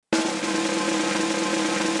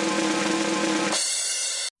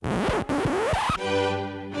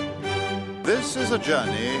This is a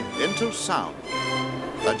journey into sound.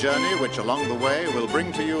 A journey which along the way will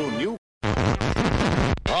bring to you new...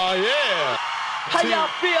 Oh, yeah! How y'all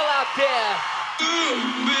feel out there?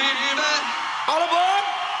 All aboard?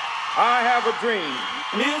 I have a dream.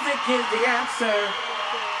 Music is the answer.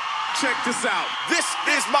 Check this out. This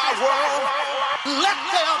is my world. Let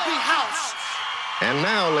there be house. And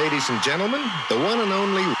now, ladies and gentlemen, the one and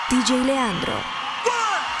only DJ Leandro. 1,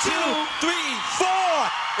 2, 3, 4.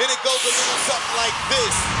 And it goes a little something like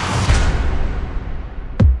this.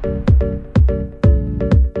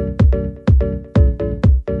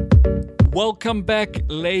 Welcome back,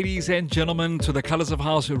 ladies and gentlemen, to the Colors of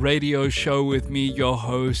House radio show with me, your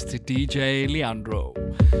host, DJ Leandro.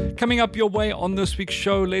 Coming up your way on this week's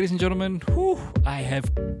show, ladies and gentlemen, I have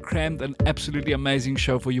crammed an absolutely amazing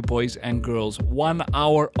show for you boys and girls. 1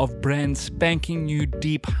 hour of brand spanking new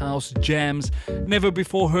deep house jams, never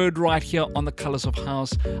before heard right here on the Colors of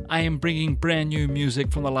House. I am bringing brand new music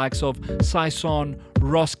from the likes of Saison,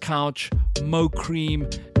 Ross Couch, Mo Cream,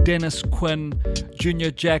 Dennis Quin, Junior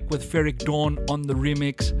Jack with Ferreck Dawn on the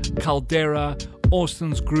remix, Caldera,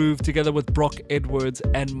 Austin's Groove together with Brock Edwards,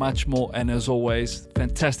 and much more. And as always,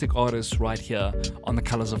 fantastic artists right here on the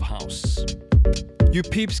Colors of House. You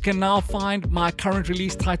peeps can now find my current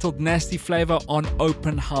release titled Nasty Flavor on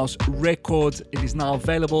Open House Records. It is now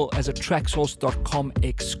available as a tracksource.com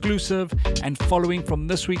exclusive, and following from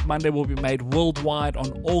this week, Monday, will be made worldwide on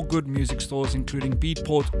all good music stores including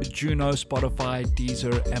Beatport, Juno, Spotify,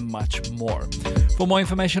 Deezer, and much more. For more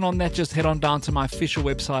information on that, just head on down to my official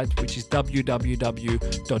website, which is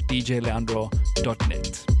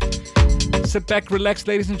www.djleandro.net. Sit back, relax,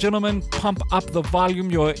 ladies and gentlemen, pump up the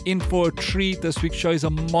volume. You're in for a treat. This week's show is a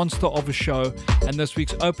monster of a show, and this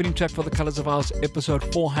week's opening track for the Colors of House, episode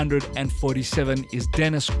 447, is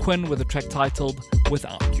Dennis Quin with a track titled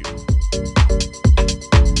Without You.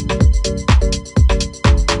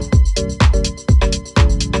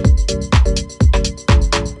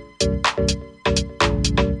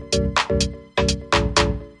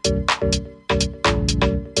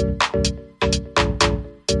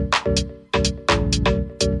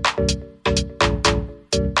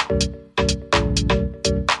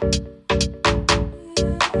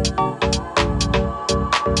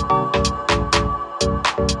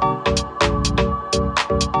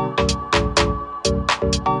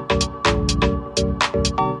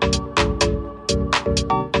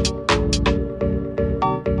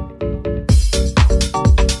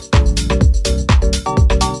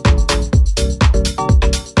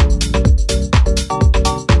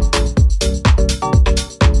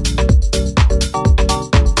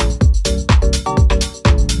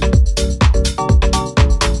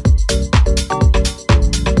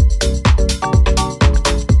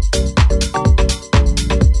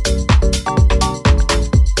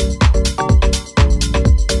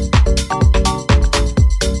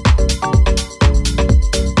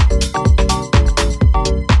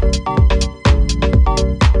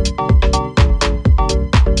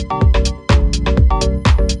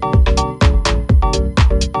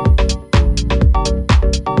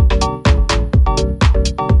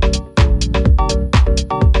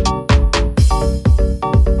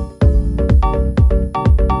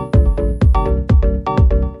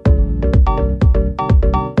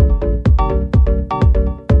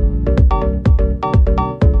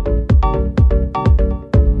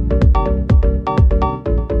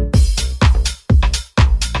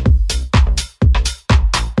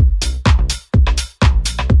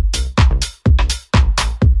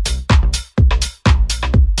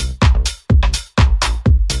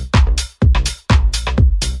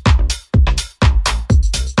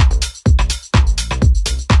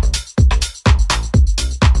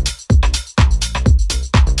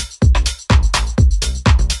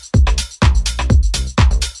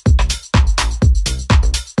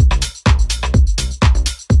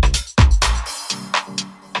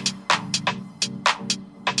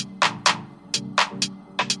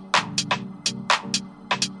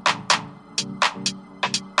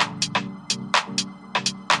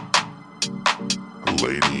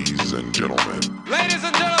 Ladies and gentlemen. Ladies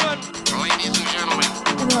and gentlemen. Ladies and gentlemen.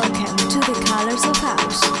 And welcome to the Colors of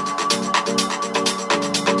House.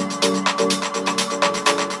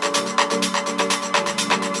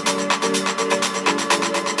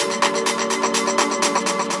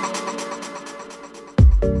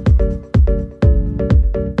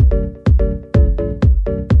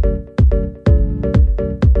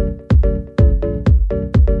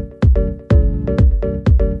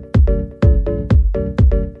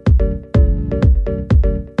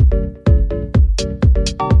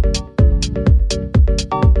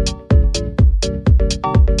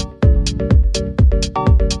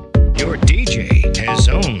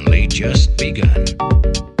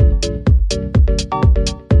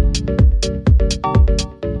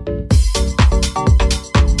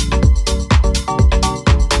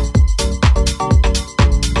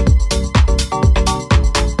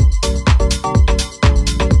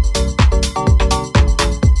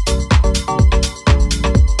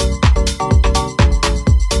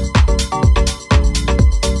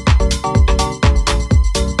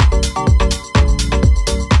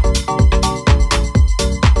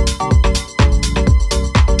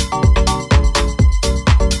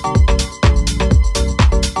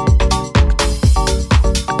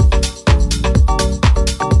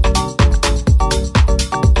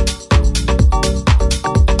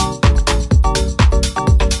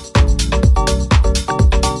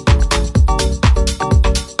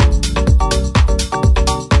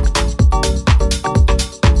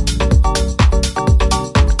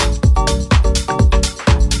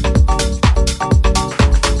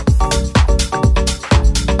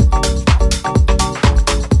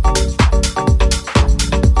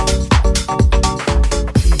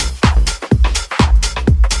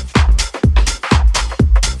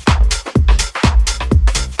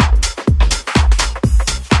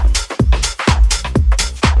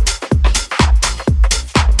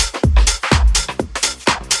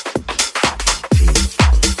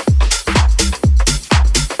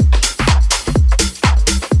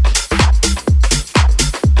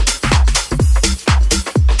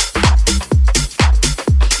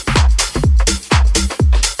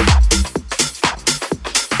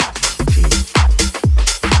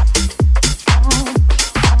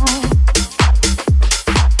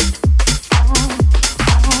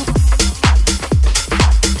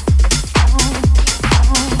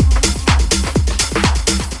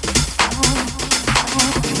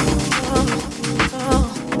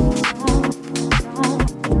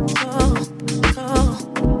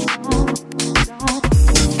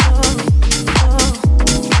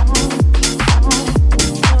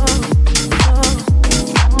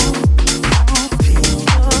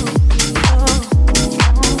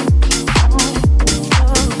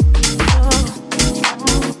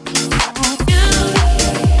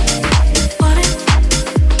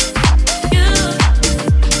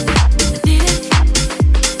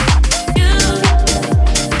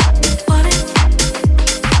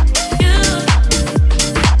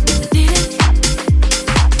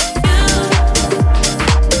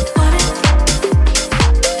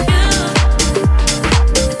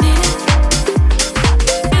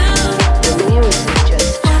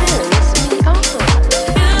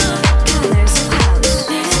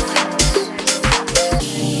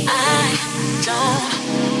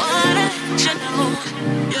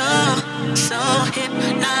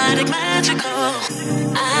 magical.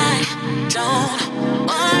 I don't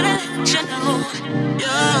wanna let you know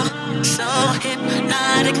you're so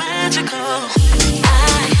hypnotic, magical.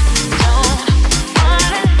 I don't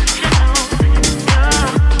wanna let you know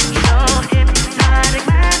you're so hypnotic,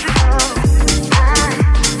 magical. I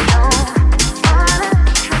don't wanna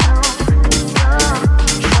let you know you're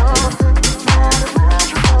so hypnotic,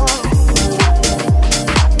 magical.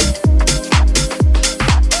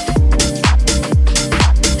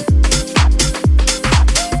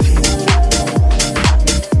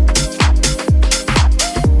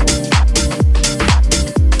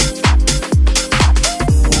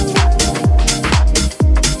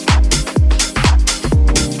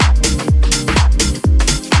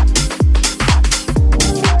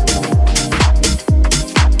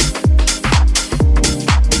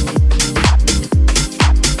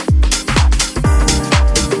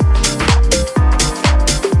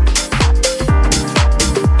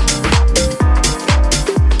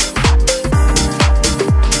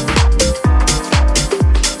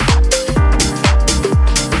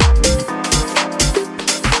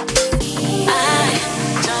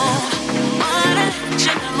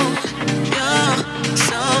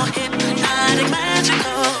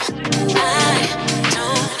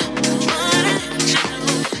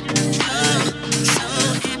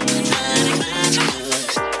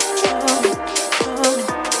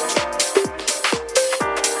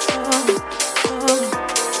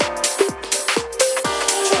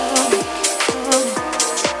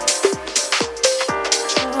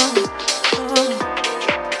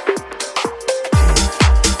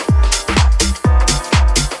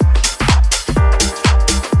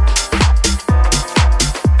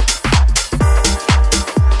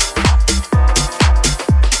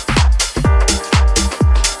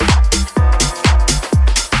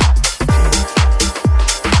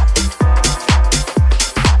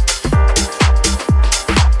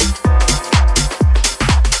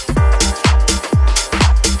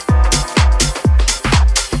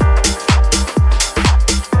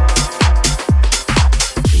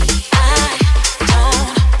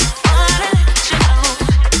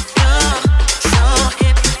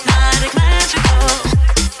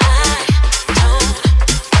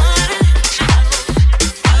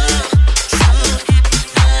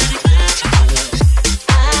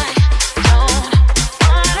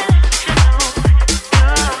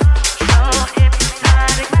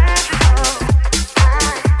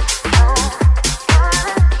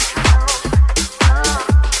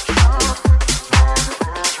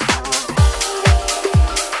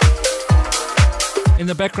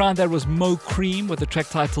 Background, that was Mo Cream with the track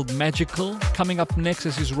titled Magical. Coming up next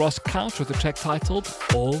is Ross Couch with the track titled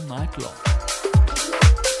All Night Long.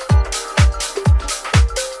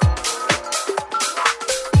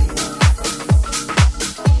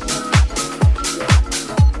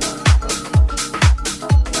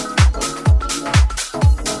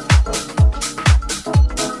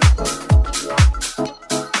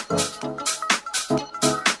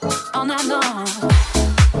 All night long.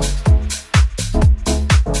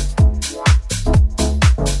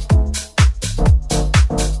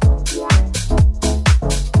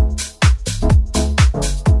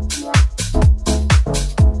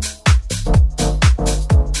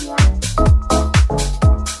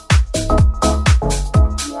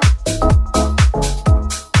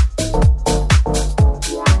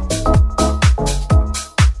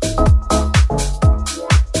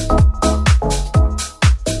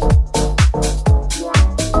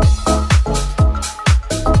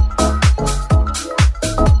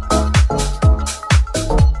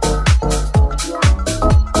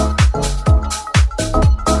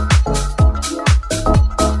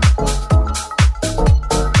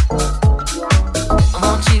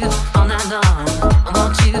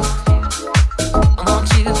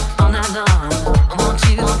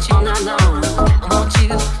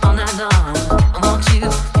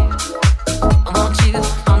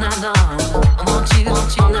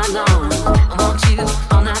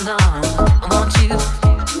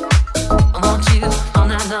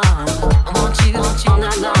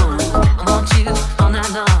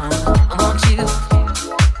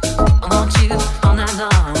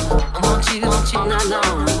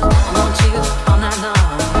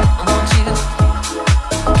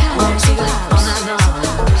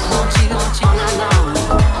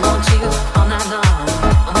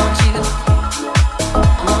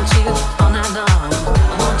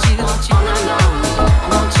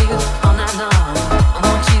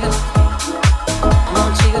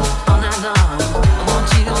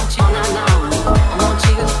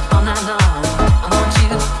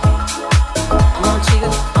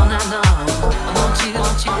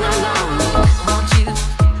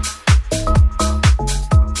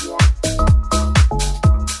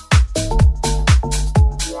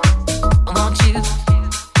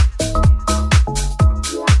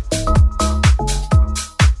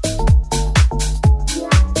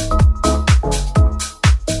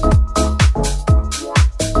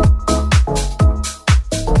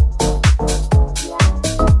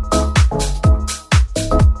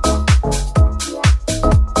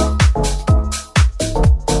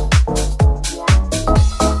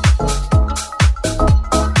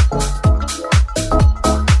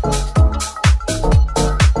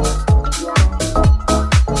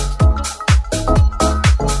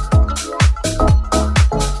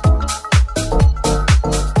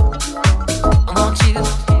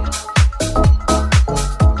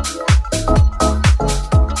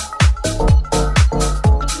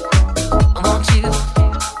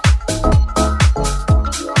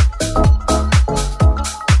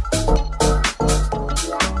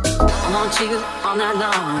 all night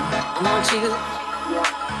long. I want you.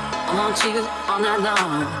 I want you all night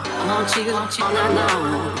long. I want you all night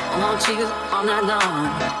long. I want you all night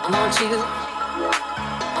long. I want you.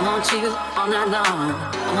 I want you all night long.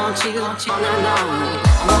 I want you all night long.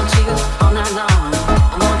 I want you all night long.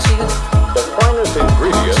 I want you. The finest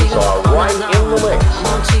ingredients are right in the mix. I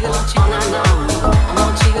want you all night long. I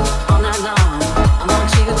want you all night long. I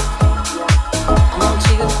want you. I want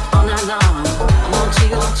you all night long. I want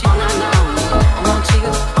you all night long. I want you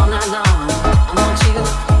all night long. I want you.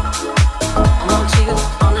 I want you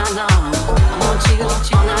all night long. I want you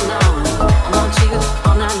all night long. I want you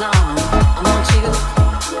all night long. I want you.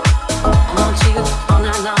 I want you all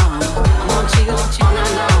night long. I want you all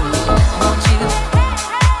night long. I want you.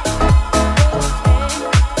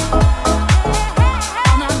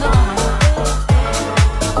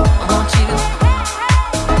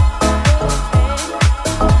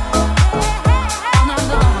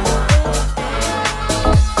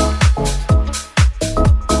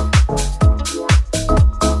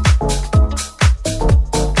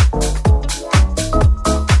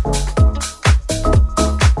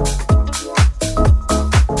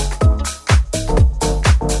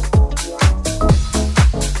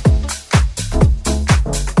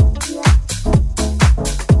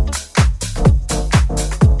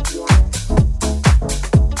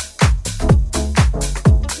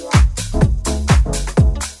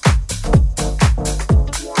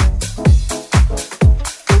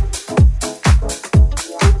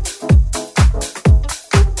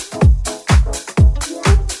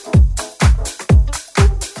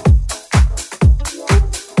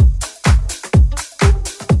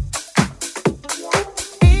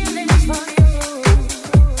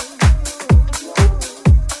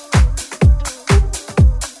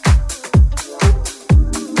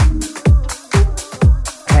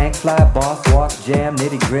 Jam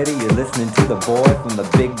nitty gritty, you're listening to the boy from the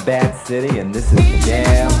big bad city, and this is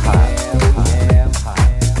Jam Hot.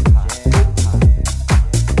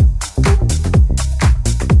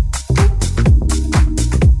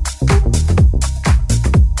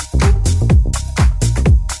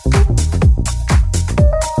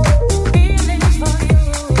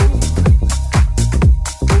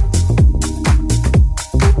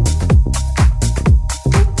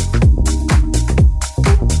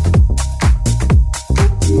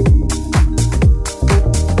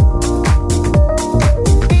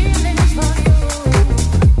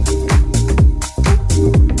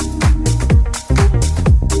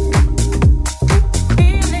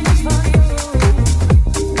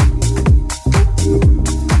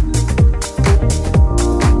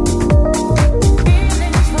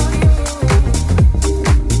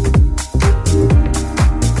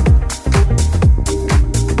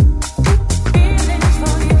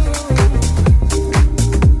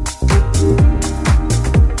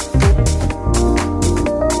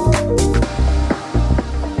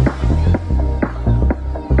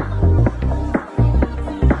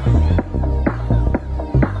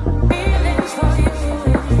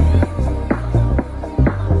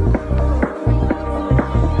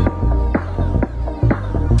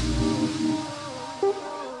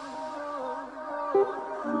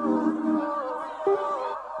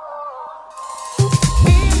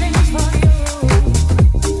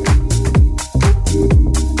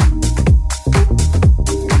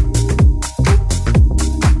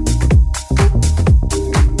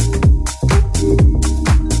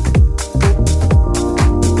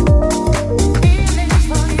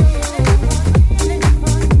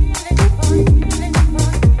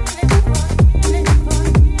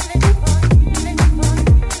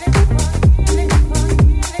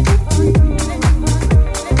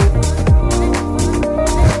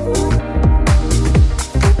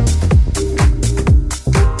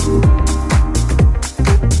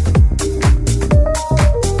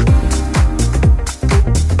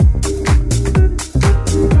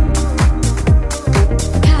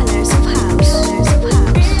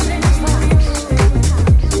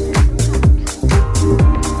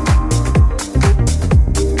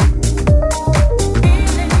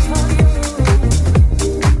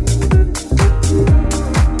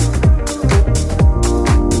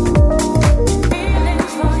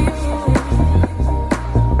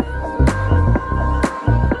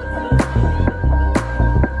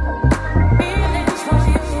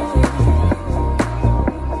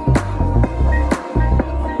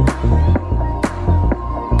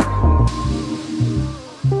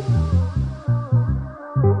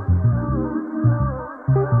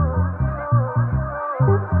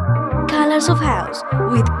 Colors of House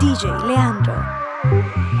with DJ Leandro.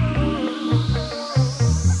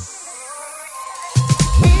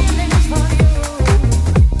 Feelings for you.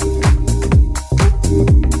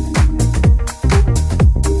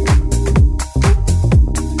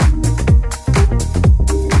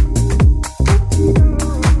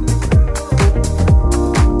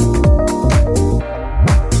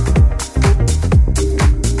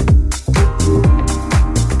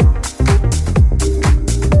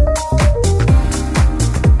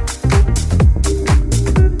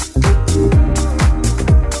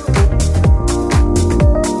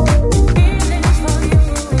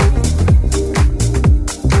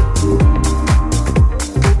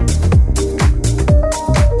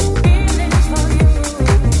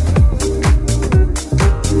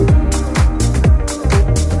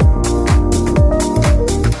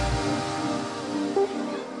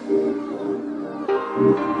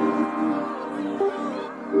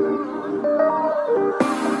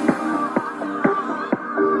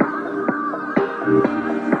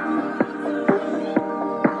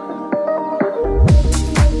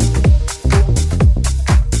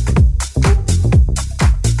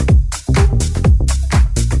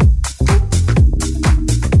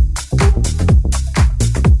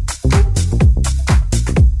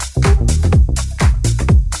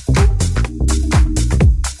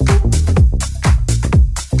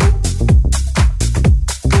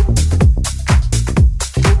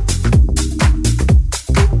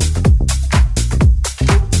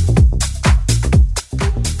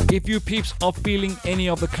 If you peeps are feeling any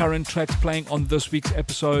of the current tracks playing on this week's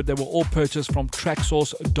episode, they were all purchased from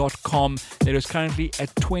tracksource.com. There is currently a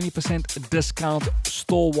 20% discount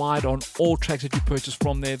store-wide on all tracks that you purchase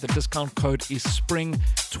from there. The discount code is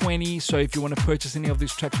SPRING20. So if you want to purchase any of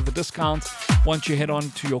these tracks with a discount, once you head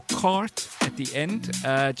on to your cart at the end,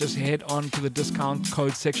 just head on to the discount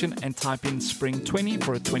code section and type in SPRING20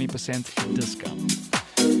 for a 20% discount.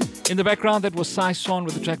 In the background, that was Saison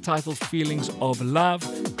with the track titled Feelings of Love.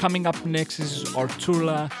 Coming up next is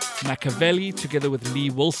Artura, Macchevelli, together with Lee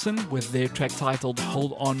Wilson with their track titled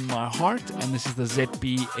Hold On My Heart. And this is the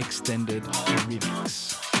Zetbee Extended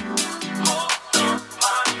Remix.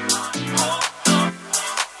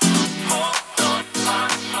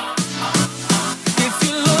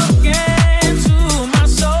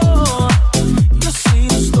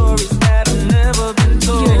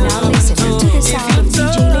 You're now listening to the sound of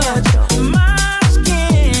DJ Leandro.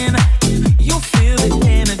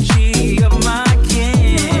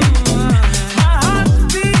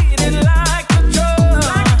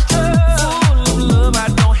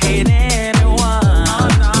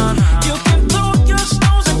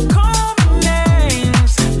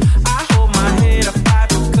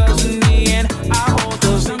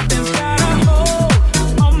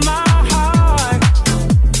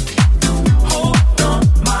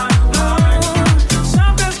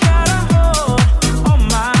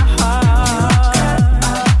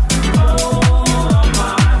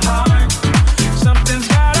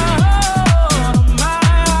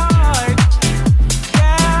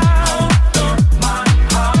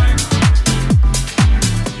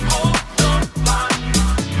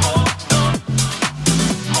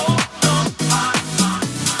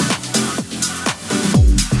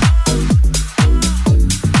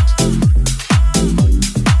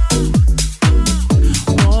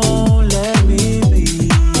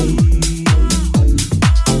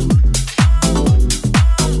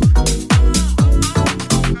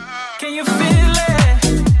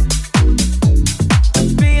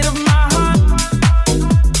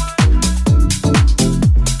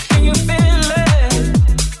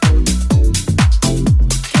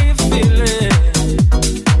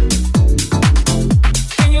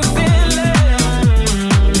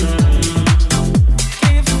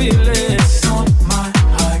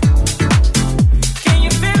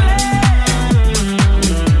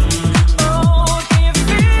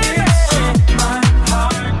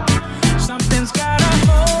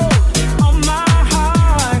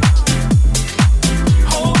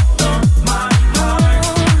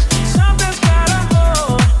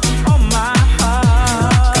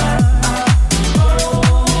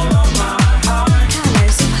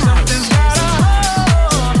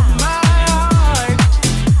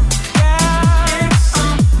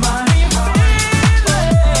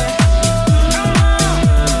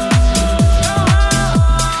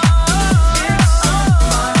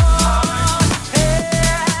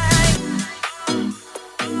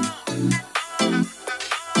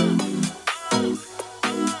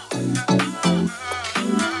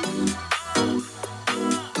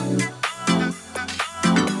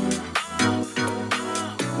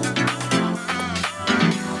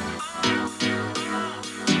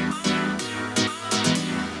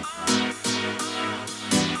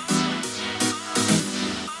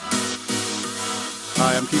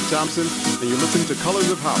 Hi, I'm Keith Thompson, and you're listening to Colors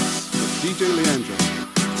of House with DJ Leandro.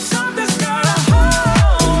 Something's got a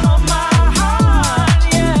hold on my heart,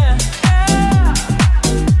 yeah, yeah.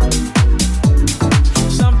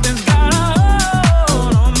 Something's got a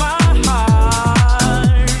hold on my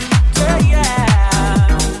heart, yeah, yeah.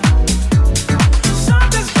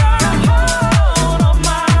 Something's got a hold on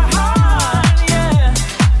my heart, yeah.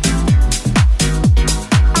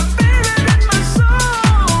 I feel it in my soul.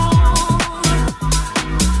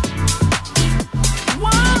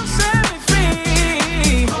 Won't set me free.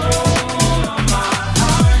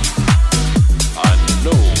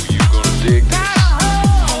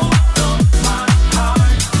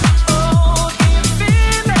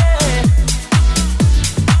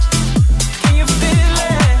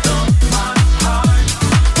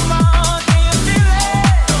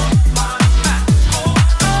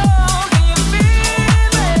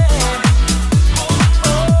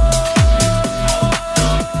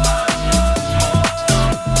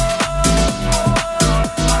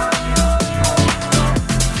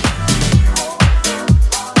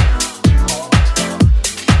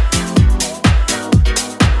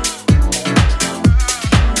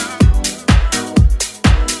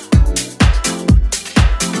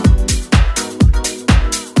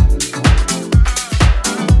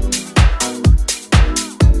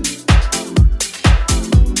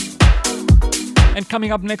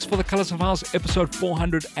 Coming up next for the Colors of House, episode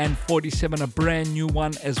 447, a brand new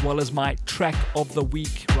one, as well as my track of the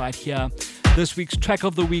week right here. This week's track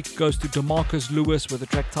of the week goes to Demarkus Lewis with a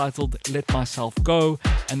track titled Let Myself Go,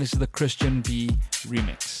 and this is the Christian B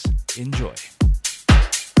remix. Enjoy.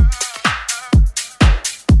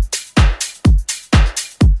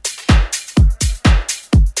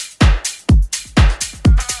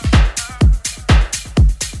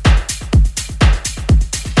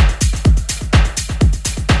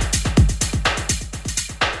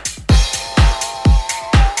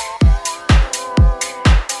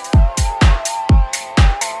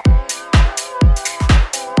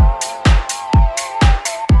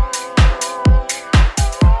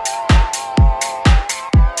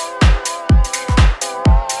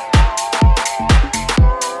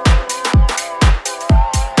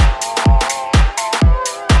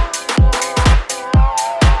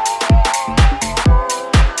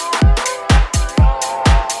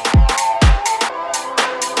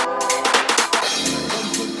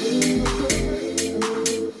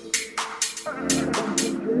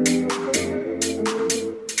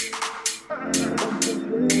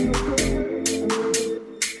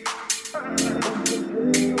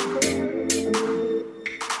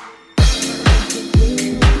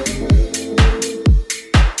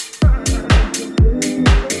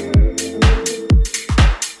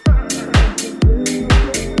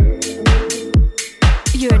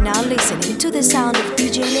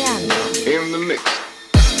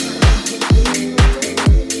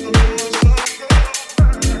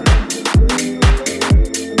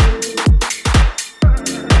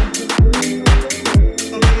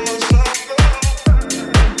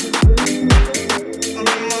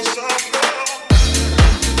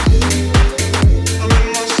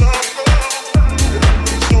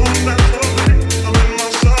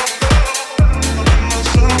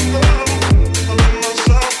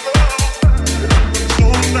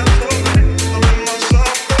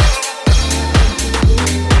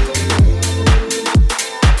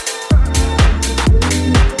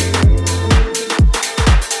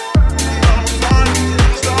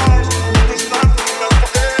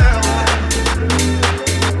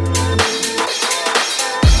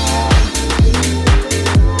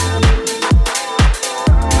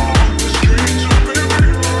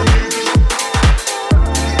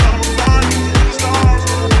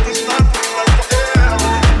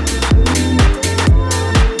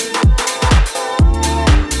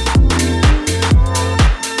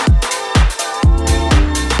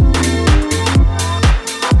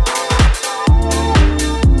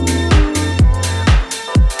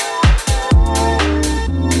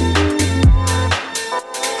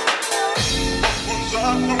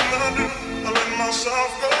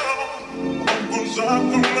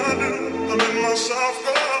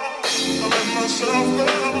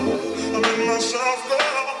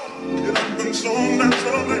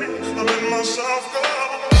 myself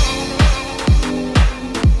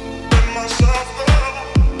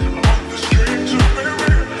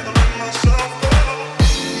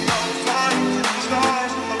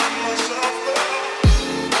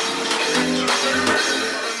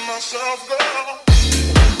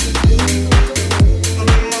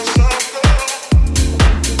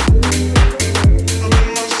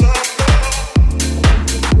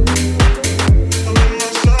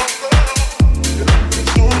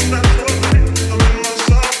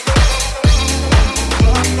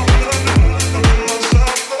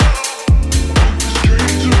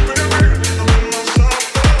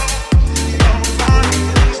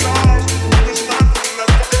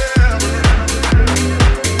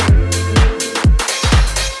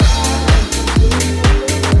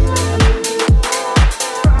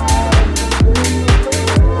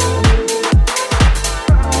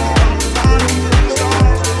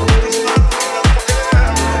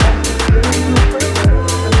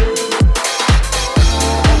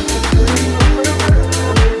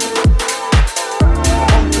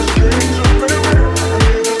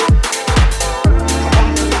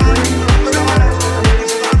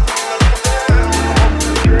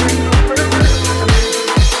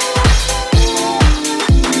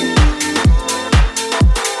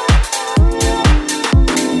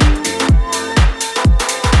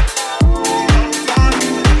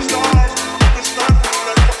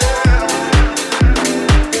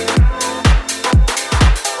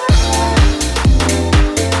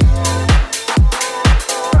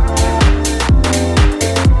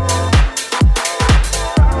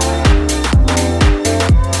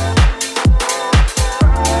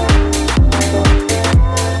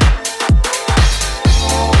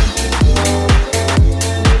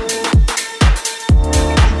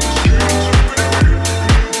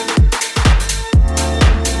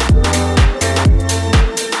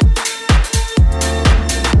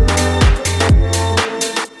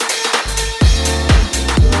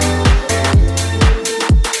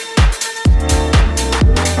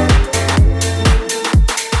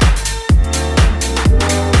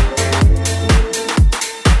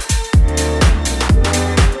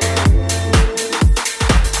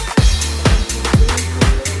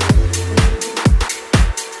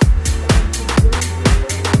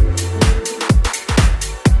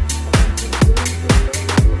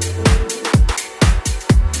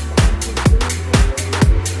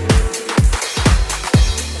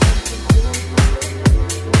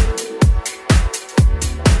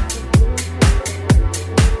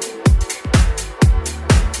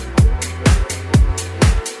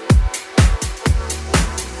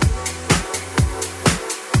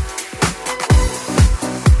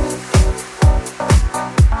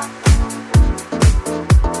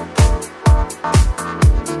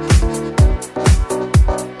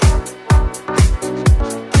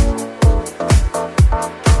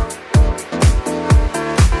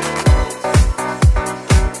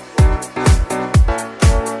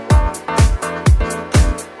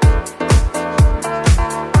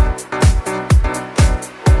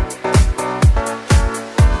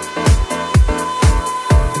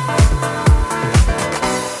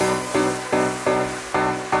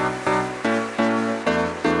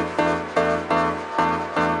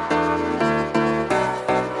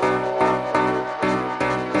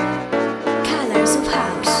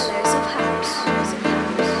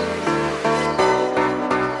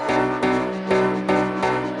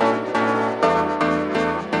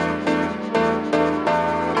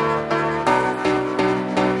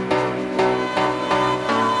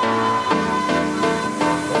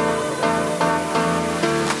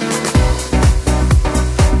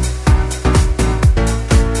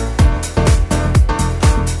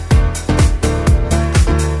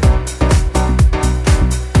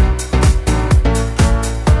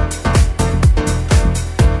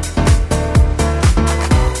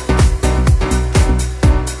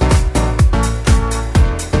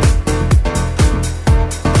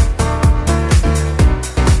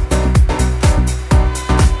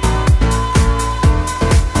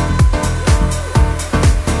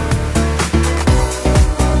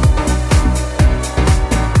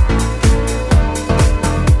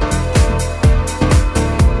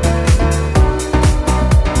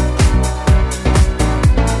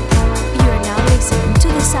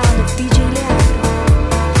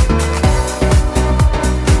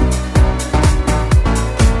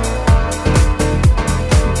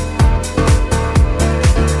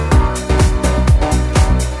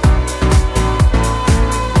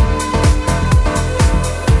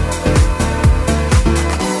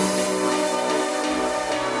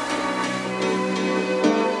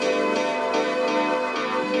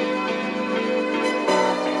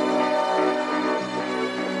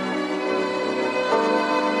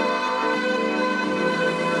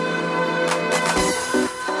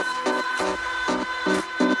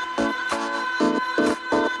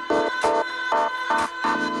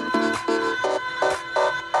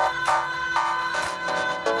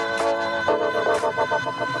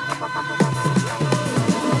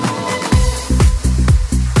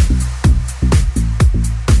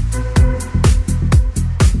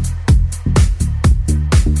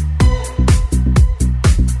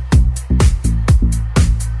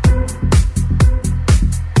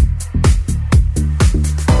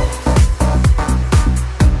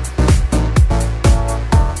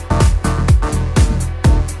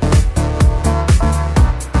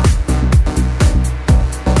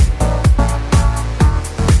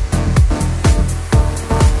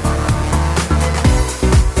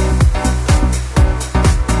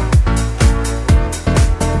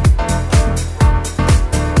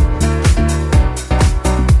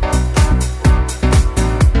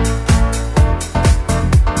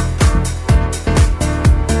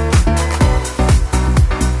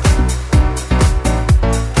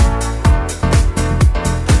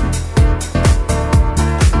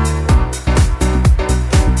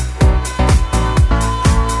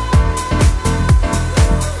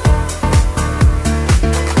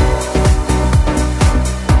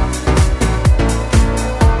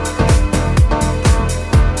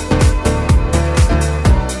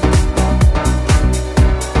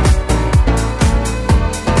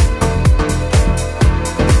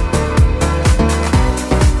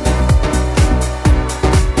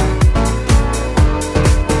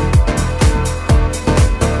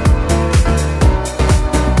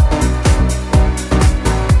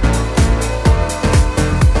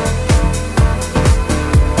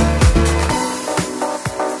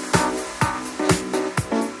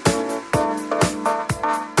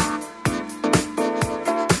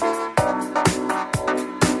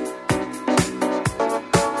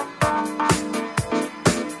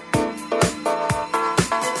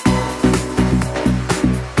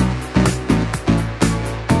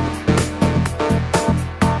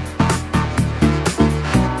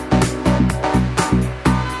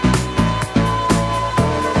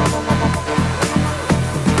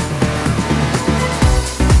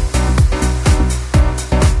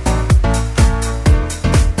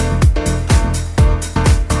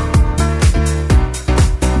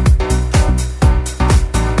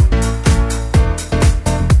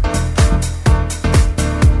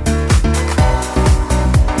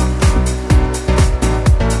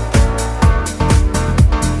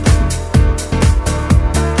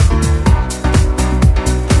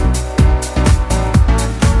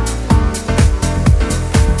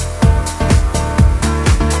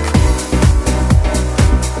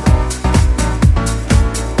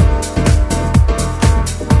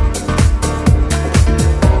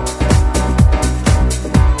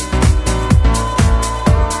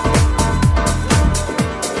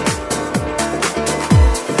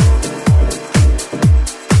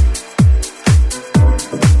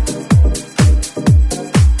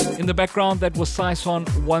the background, that was Saison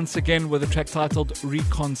once again with a track titled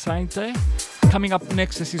Reconcante. Coming up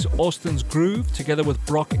next, this is Austin's Groove together with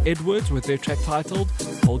Brock Edwards with their track titled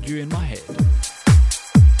Hold You in My Head.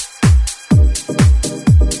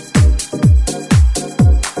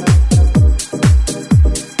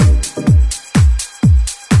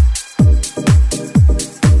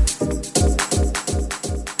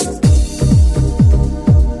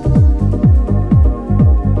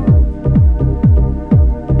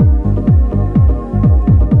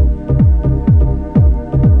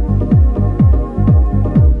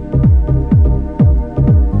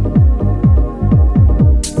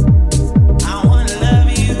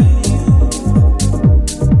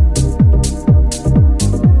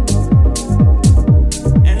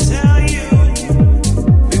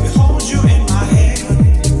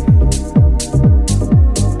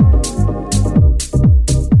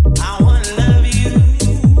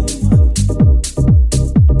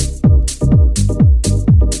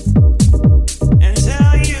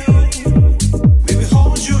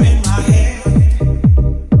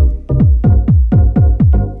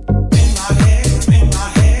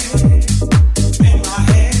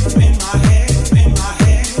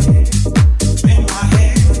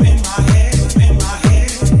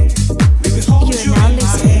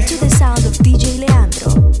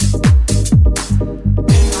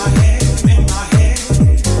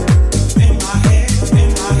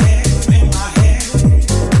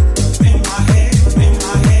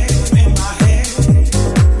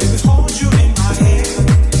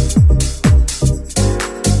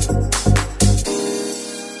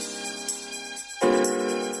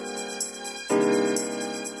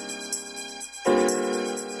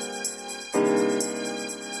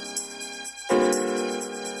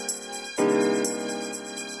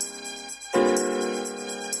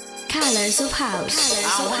 Colors of House.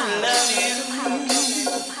 I wanna love you.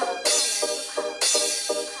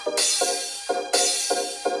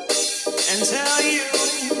 And tell you,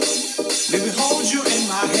 let me hold you in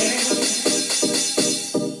my hand.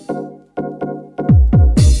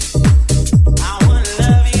 I wanna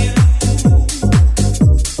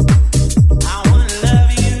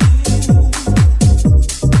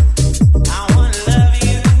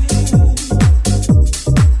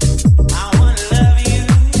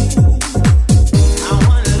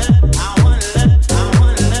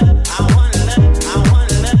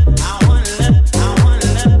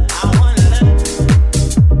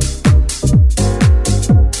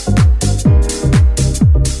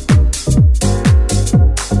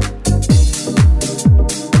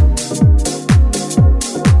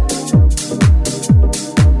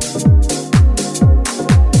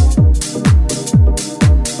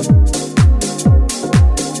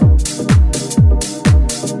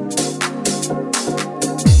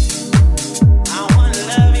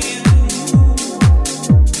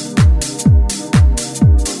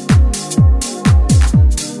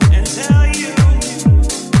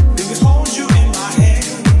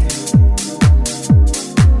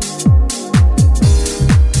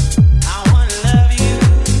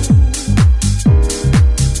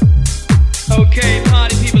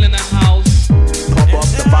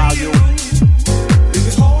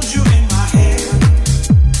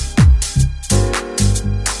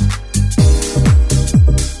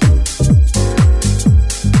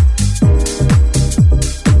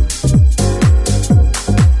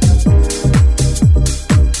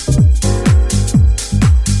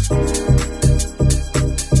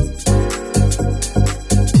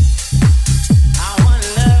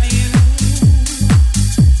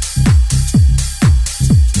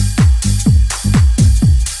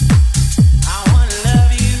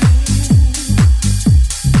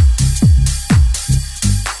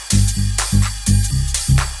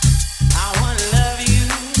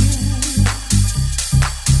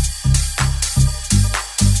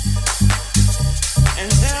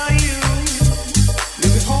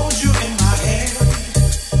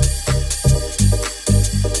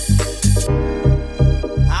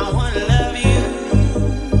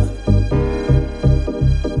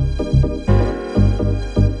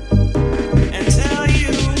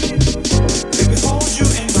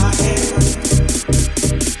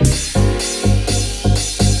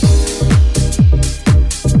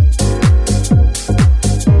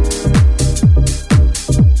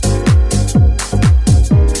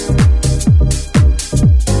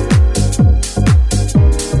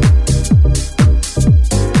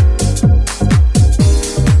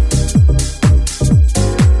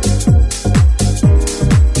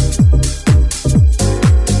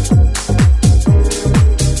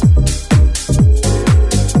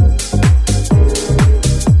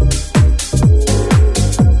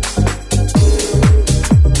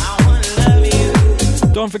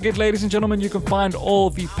Don't forget, ladies and gentlemen, you can find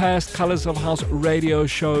all the past Colors of House radio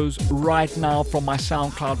shows right now from my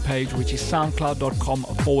SoundCloud page, which is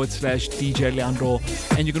soundcloud.com/DJ Leandro.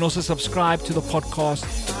 And you can also subscribe to the podcast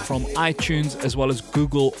from iTunes as well as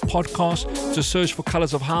Google Podcasts. Just search for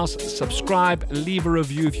Colors of House, subscribe, leave a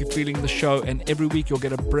review if you're feeling the show, and every week you'll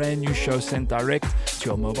get a brand new show sent direct to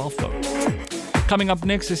your mobile phone. Coming up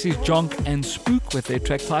next, this is Jonk and Spook with their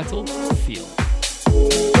track title, Feel.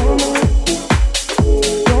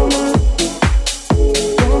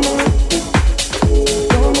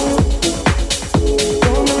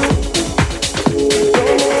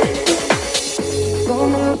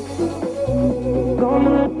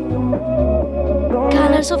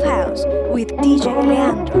 Colors of House with DJ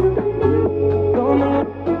Leandro.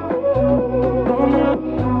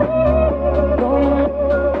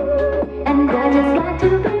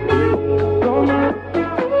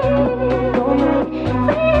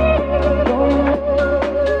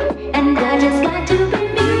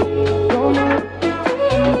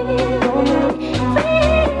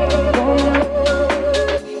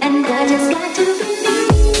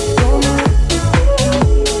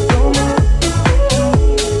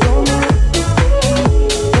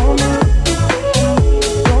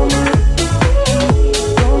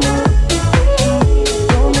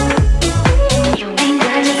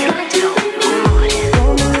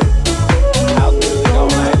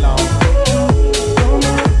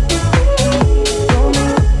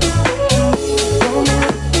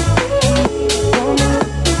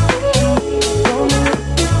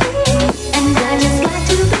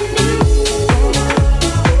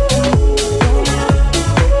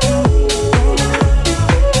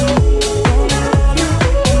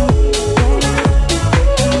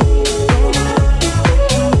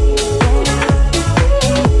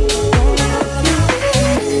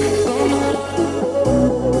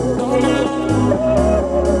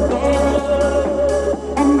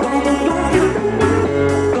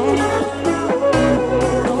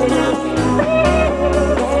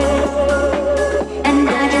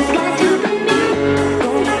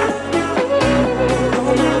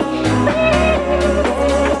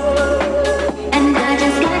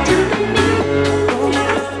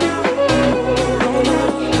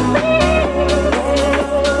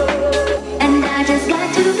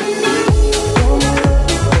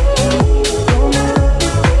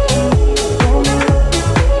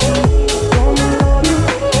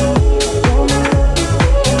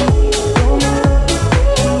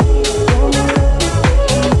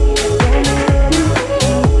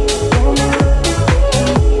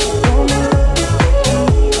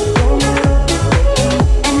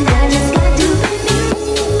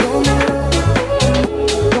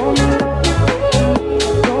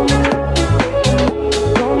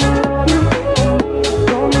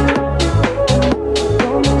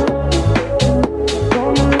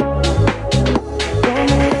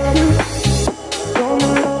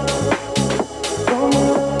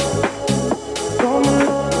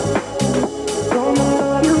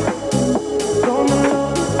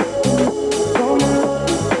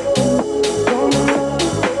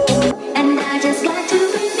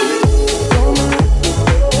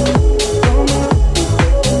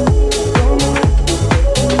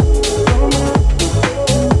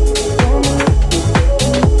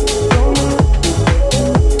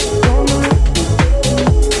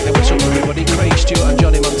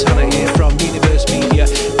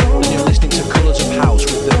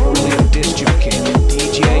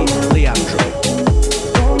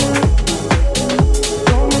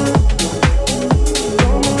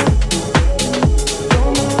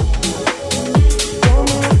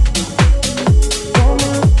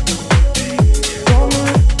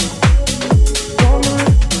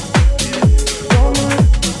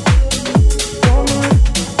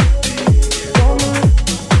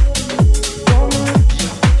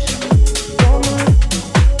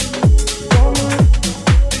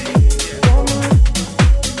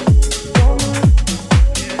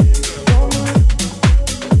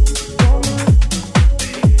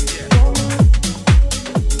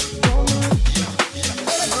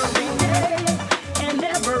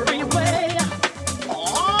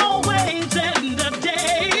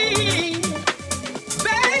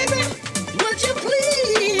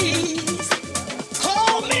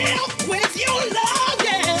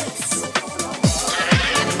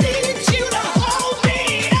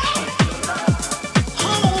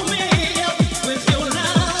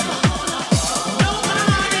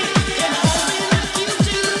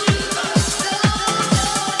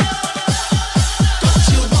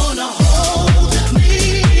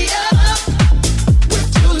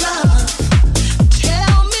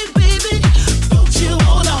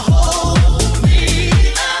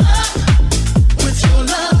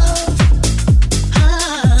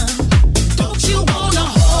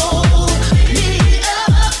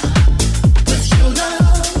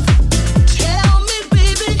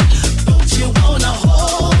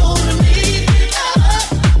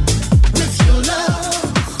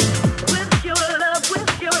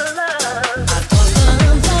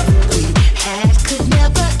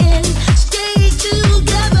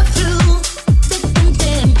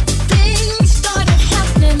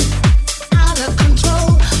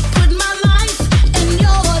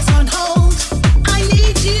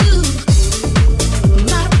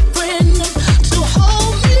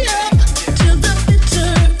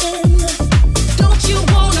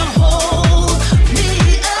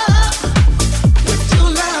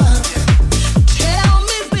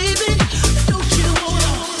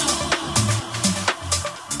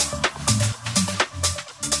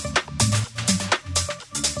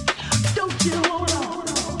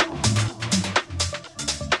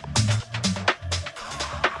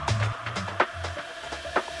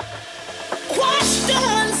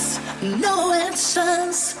 no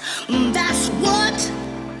answers. That's what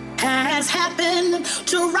has happened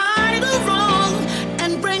to right or wrong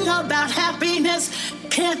and bring about happiness.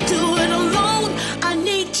 Can't do it alone. I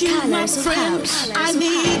need you, my friend. I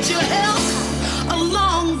need your help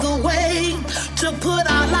along the way to put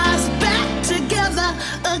our lives back together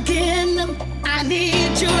again. I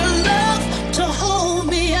need your love to hold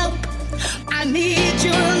me up. I need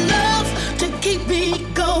your love to keep me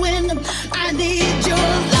going. I need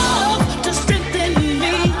your love to strengthen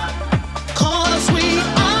me, 'cause we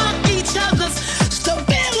are each other's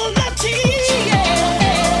stability.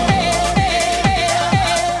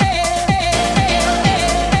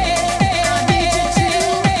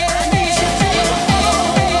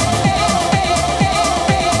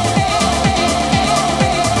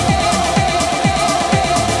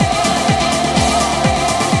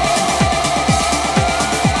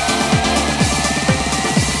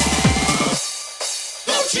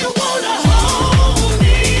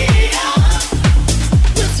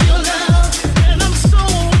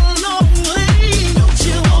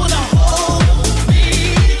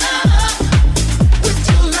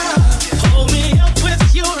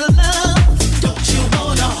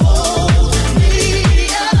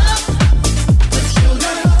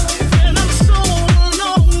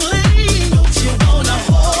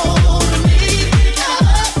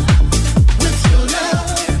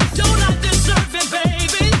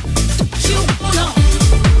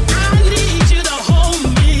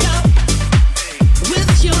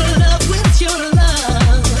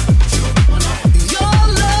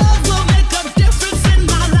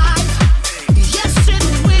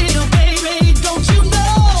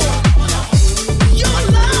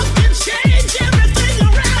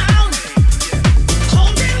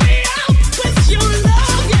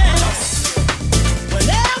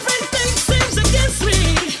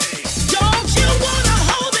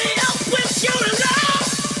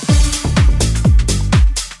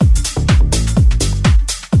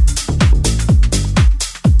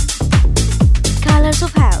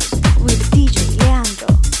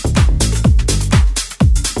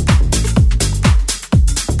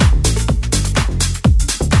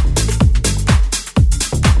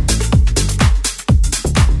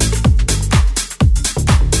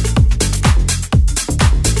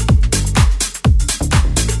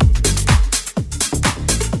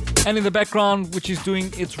 And in the background, which is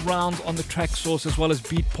doing its rounds on the track source as well as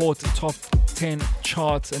Beatport's top 10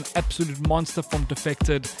 charts, an absolute monster from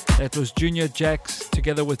Defected. That was Junior Jax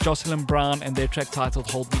together with Jocelyn Brown and their track titled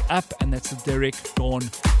Hold Me Up, and that's the Derek Dawn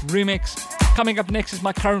remix. Coming up next is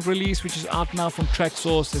my current release, which is out now from Track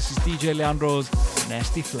Source. This is DJ Leandro's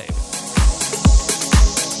Nasty Flavor.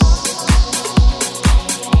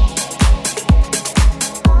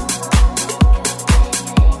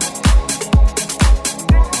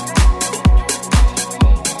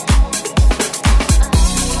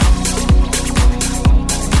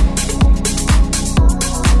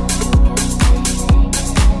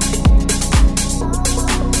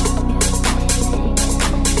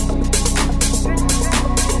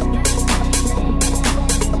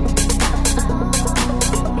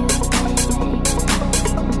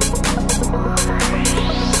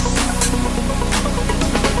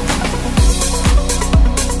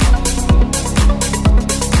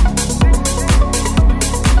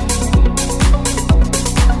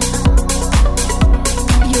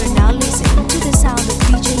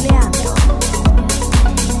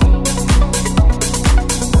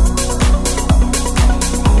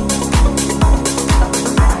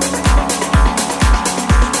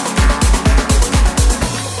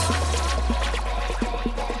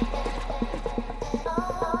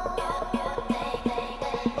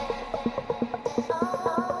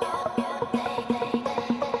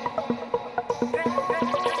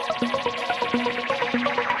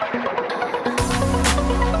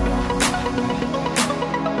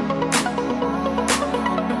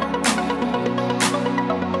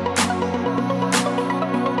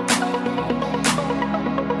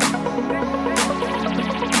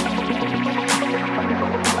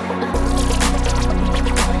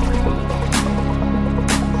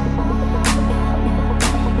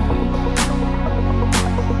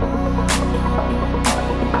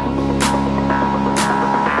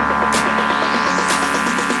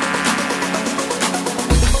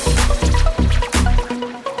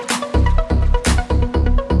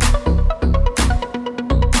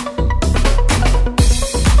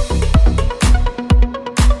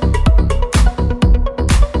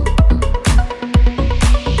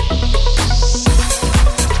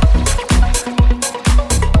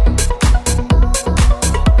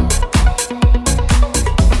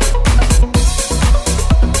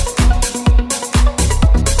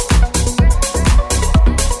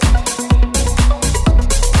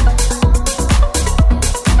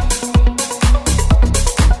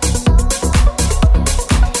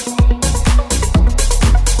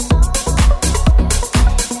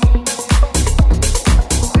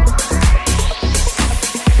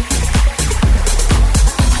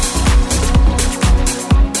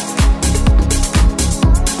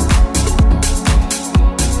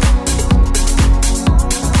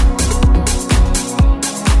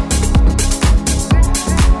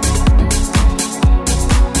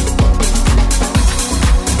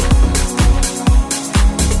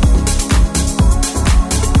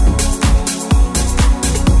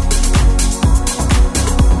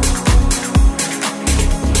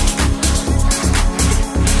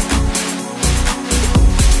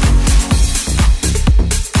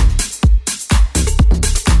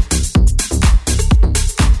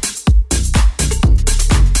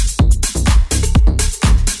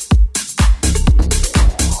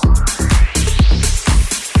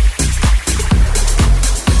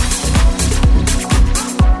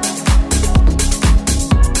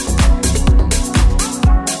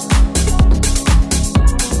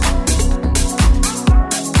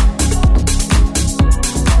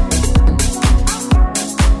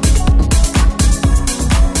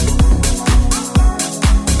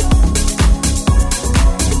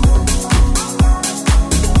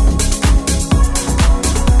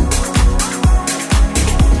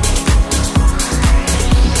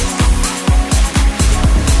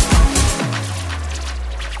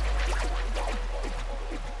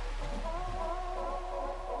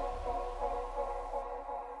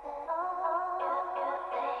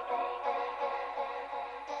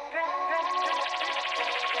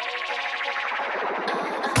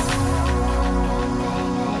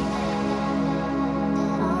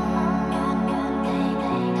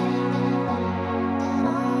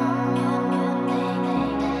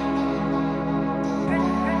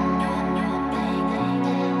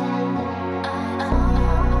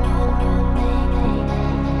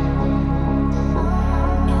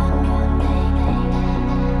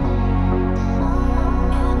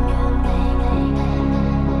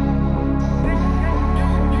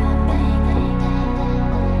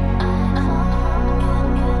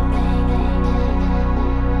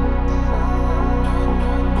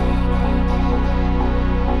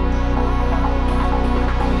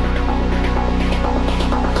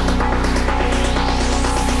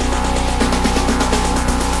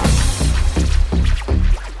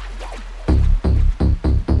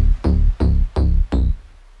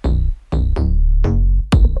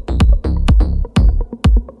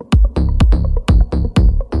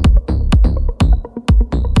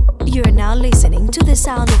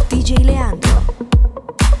 sound of DJ Leandro.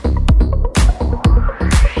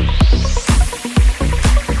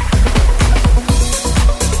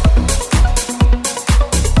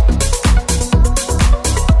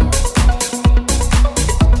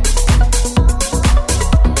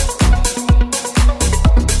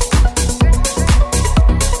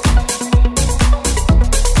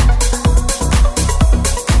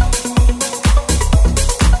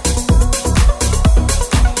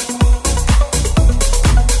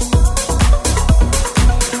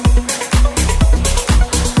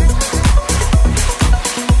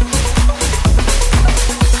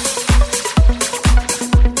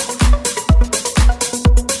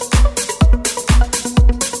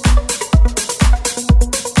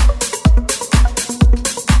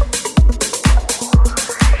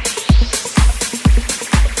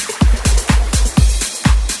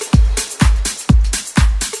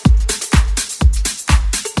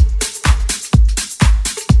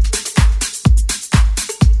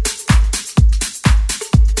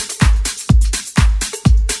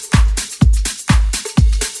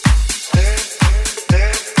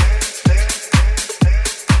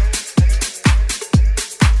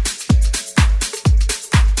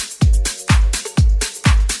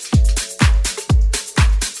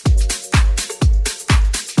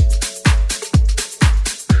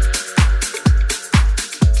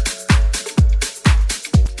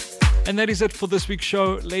 And that is it for this week's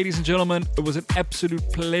show. Ladies and gentlemen, it was an absolute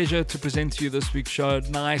pleasure to present to you this week's show.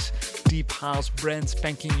 Nice, deep house, brand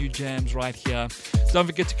spanking new jams right here. Don't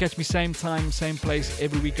forget to catch me same time, same place,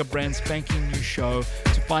 every week, a brand spanking new show.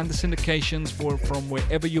 To find the syndications from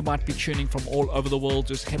wherever you might be tuning from all over the world,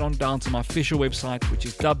 just head on down to my official website, which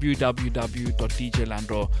is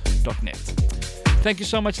www.djlandro.net. Thank you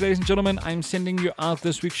so much, ladies and gentlemen. I'm sending you out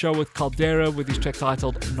this week's show with Caldera with his track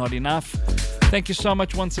titled Not Enough. Thank you so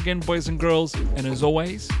much once again, boys and girls. And as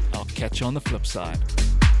always, I'll catch you on the flip side.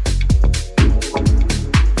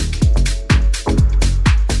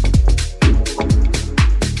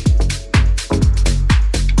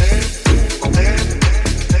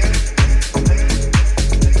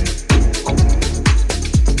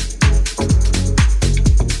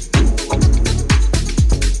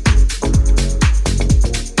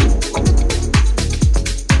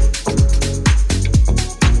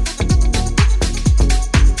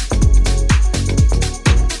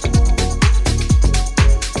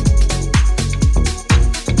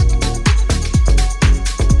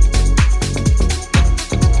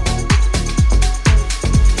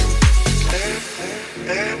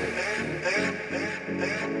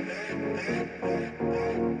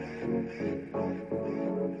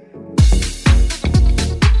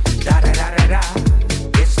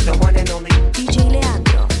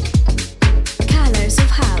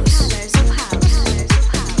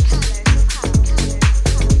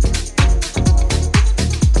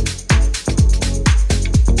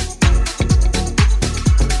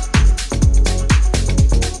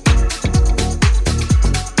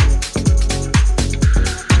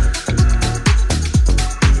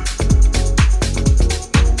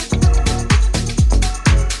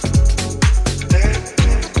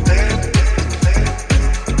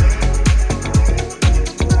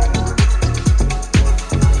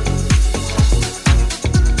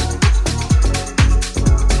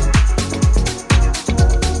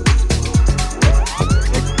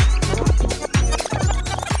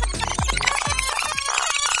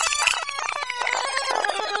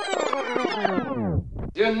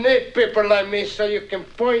 People like me so you can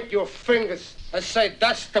point your fingers and say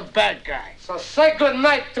that's the bad guy. So say good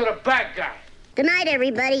night to the bad guy. Good night,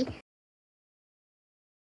 everybody.